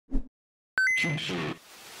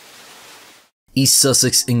East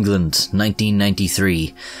Sussex, England,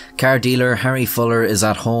 1993. Car dealer Harry Fuller is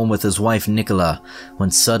at home with his wife Nicola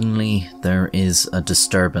when suddenly there is a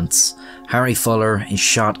disturbance. Harry Fuller is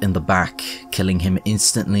shot in the back, killing him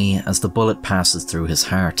instantly as the bullet passes through his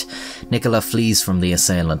heart. Nicola flees from the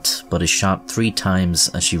assailant, but is shot 3 times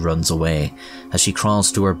as she runs away. As she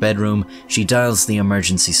crawls to her bedroom, she dials the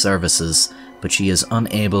emergency services, but she is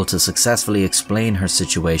unable to successfully explain her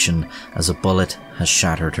situation as a bullet has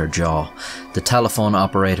shattered her jaw. The telephone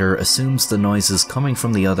operator assumes the noises coming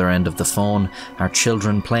from the other end of the phone are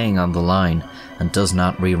children playing on the line and does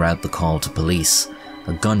not reroute the call to police.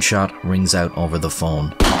 A gunshot rings out over the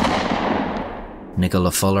phone.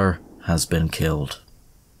 Nicola Fuller has been killed.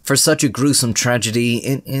 For such a gruesome tragedy,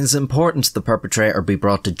 it is important the perpetrator be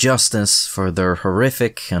brought to justice for their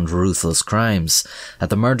horrific and ruthless crimes. At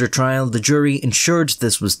the murder trial, the jury ensured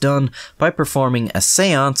this was done by performing a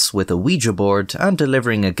séance with a Ouija board and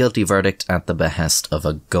delivering a guilty verdict at the behest of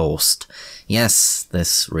a ghost. Yes,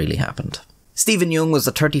 this really happened. Stephen Young was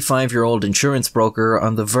a 35-year-old insurance broker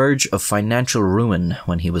on the verge of financial ruin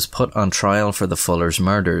when he was put on trial for the Fullers'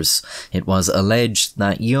 murders. It was alleged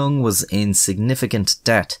that Young was in significant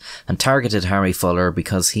debt and targeted Harry Fuller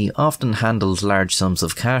because he often handled large sums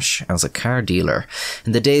of cash as a car dealer.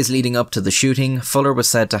 In the days leading up to the shooting, Fuller was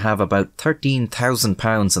said to have about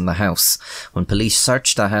 £13,000 in the house. When police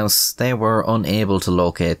searched the house, they were unable to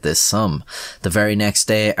locate this sum. The very next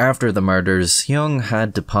day after the murders, Young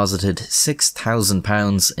had deposited £6,000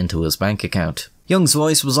 into his bank account. Young's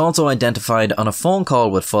voice was also identified on a phone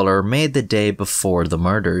call with Fuller made the day before the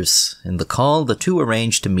murders. In the call, the two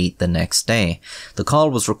arranged to meet the next day. The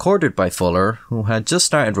call was recorded by Fuller, who had just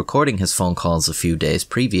started recording his phone calls a few days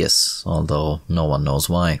previous, although no one knows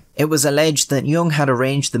why. It was alleged that Young had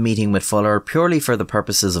arranged the meeting with Fuller purely for the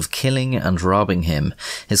purposes of killing and robbing him.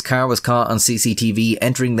 His car was caught on CCTV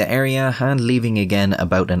entering the area and leaving again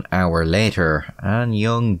about an hour later, and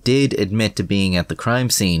Young did admit to being at the crime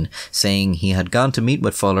scene, saying he had gone to meet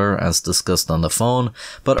with Fuller as discussed on the phone,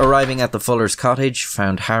 but arriving at the Fuller's cottage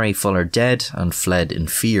found Harry Fuller dead and fled in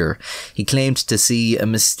fear. He claimed to see a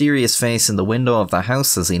mysterious face in the window of the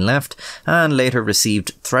house as he left, and later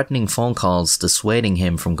received threatening phone calls dissuading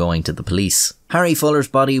him from going to the police. Harry Fuller's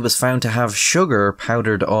body was found to have sugar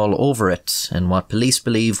powdered all over it, in what police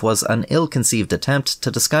believe was an ill-conceived attempt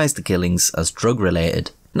to disguise the killings as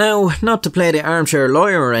drug-related. Now, not to play the armchair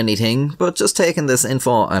lawyer or anything, but just taking this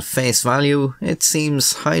info at face value, it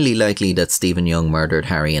seems highly likely that Stephen Young murdered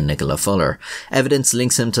Harry and Nicola Fuller. Evidence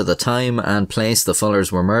links him to the time and place the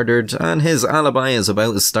Fullers were murdered, and his alibi is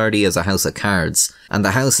about as sturdy as a house of cards. And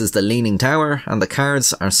the house is the Leaning Tower, and the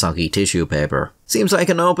cards are soggy tissue paper. Seems like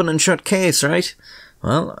an open and shut case, right?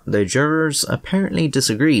 Well, the jurors apparently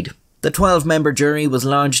disagreed. The 12-member jury was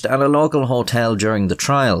lodged at a local hotel during the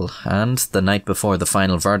trial, and the night before the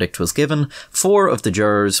final verdict was given, 4 of the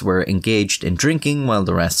jurors were engaged in drinking while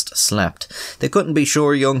the rest slept. They couldn't be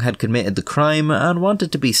sure Young had committed the crime and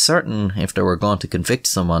wanted to be certain if they were going to convict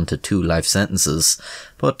someone to 2 life sentences.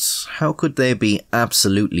 But how could they be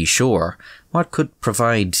absolutely sure? What could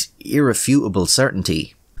provide irrefutable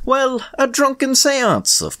certainty? Well, a drunken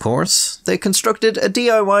séance, of course. They constructed a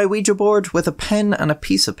DIY Ouija board with a pen and a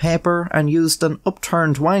piece of paper and used an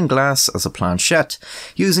upturned wine glass as a planchette.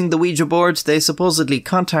 Using the Ouija board, they supposedly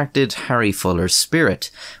contacted Harry Fuller's spirit.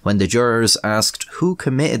 When the jurors asked who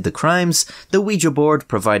committed the crimes, the Ouija board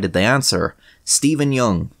provided the answer: Stephen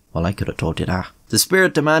Young. Well, I could have told you that. The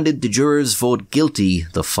spirit demanded the jurors vote guilty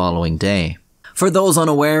the following day. For those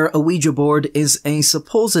unaware, a Ouija board is a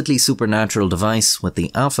supposedly supernatural device with the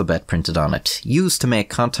alphabet printed on it, used to make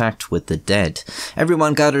contact with the dead.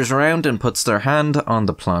 Everyone gathers around and puts their hand on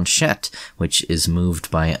the planchette, which is moved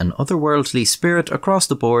by an otherworldly spirit across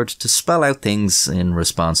the board to spell out things in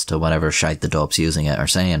response to whatever shite the dopes using it are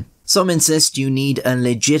saying. Some insist you need a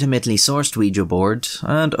legitimately sourced Ouija board,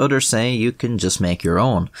 and others say you can just make your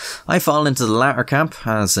own. I fall into the latter camp,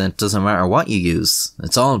 as it doesn't matter what you use.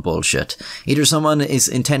 It's all bullshit. Either someone is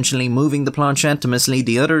intentionally moving the planchette to mislead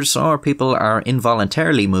the others, or people are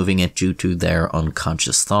involuntarily moving it due to their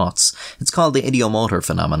unconscious thoughts. It's called the idiomotor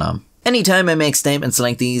phenomenon. Anytime I make statements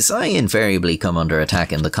like these, I invariably come under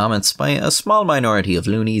attack in the comments by a small minority of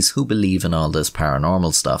loonies who believe in all this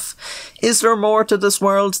paranormal stuff. Is there more to this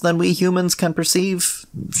world than we humans can perceive?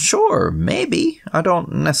 Sure, maybe. I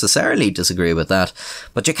don't necessarily disagree with that.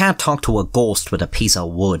 But you can't talk to a ghost with a piece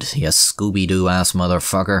of wood, you Scooby-Doo ass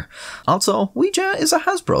motherfucker. Also, Ouija is a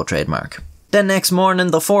Hasbro trademark. Then next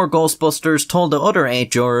morning, the 4 Ghostbusters told the other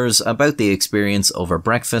 8 jurors about the experience over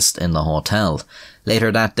breakfast in the hotel.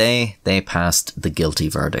 Later that day, they passed the guilty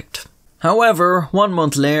verdict. However, 1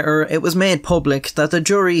 month later, it was made public that the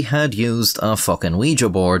jury had used a fucking Ouija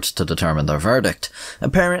board to determine their verdict.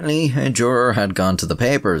 Apparently, a juror had gone to the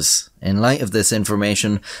papers. In light of this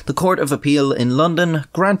information, the Court of Appeal in London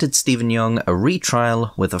granted Stephen Young a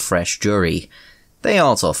retrial with a fresh jury. They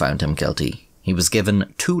also found him guilty. He was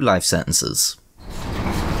given 2 life sentences.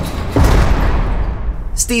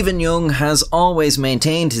 Stephen Young has always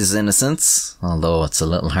maintained his innocence, although it's a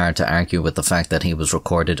little hard to argue with the fact that he was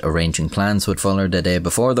recorded arranging plans with Fuller the day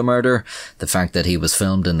before the murder, the fact that he was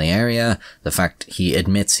filmed in the area, the fact he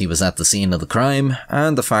admits he was at the scene of the crime,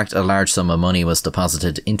 and the fact a large sum of money was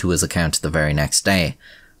deposited into his account the very next day.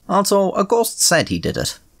 Also, a ghost said he did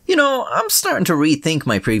it. You know, I'm starting to rethink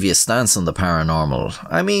my previous stance on the paranormal.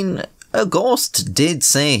 I mean, a ghost did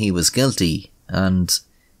say he was guilty, and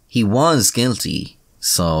he was guilty.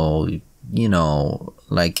 So, you know,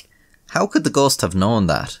 like, how could the ghost have known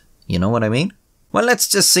that? You know what I mean? Well, let's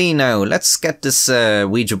just see now. Let's get this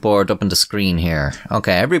Ouija board up on the screen here.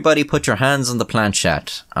 Okay, everybody put your hands on the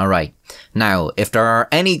planchette. Alright. Now, if there are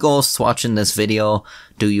any ghosts watching this video,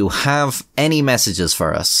 do you have any messages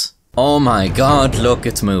for us? Oh my god, look,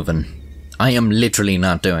 it's moving. I am literally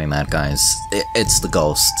not doing that, guys. It's the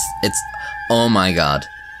ghost. Oh my god.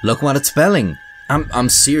 Look what it's spelling. I'm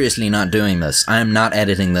seriously not doing this. I am not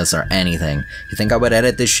editing this or anything. You think I would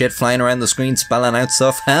edit this shit flying around the screen spelling out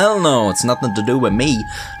stuff? Hell no, it's nothing to do with me.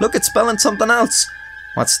 Look, it's spelling something else.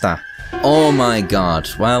 What's that? Oh my god.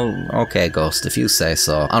 Well, okay, Ghost, if you say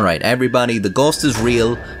so. Alright, everybody, the ghost is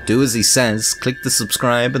real. Do as he says. Click the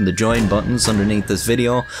subscribe and the join buttons underneath this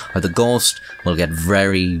video, or the ghost will get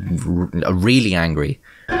really angry.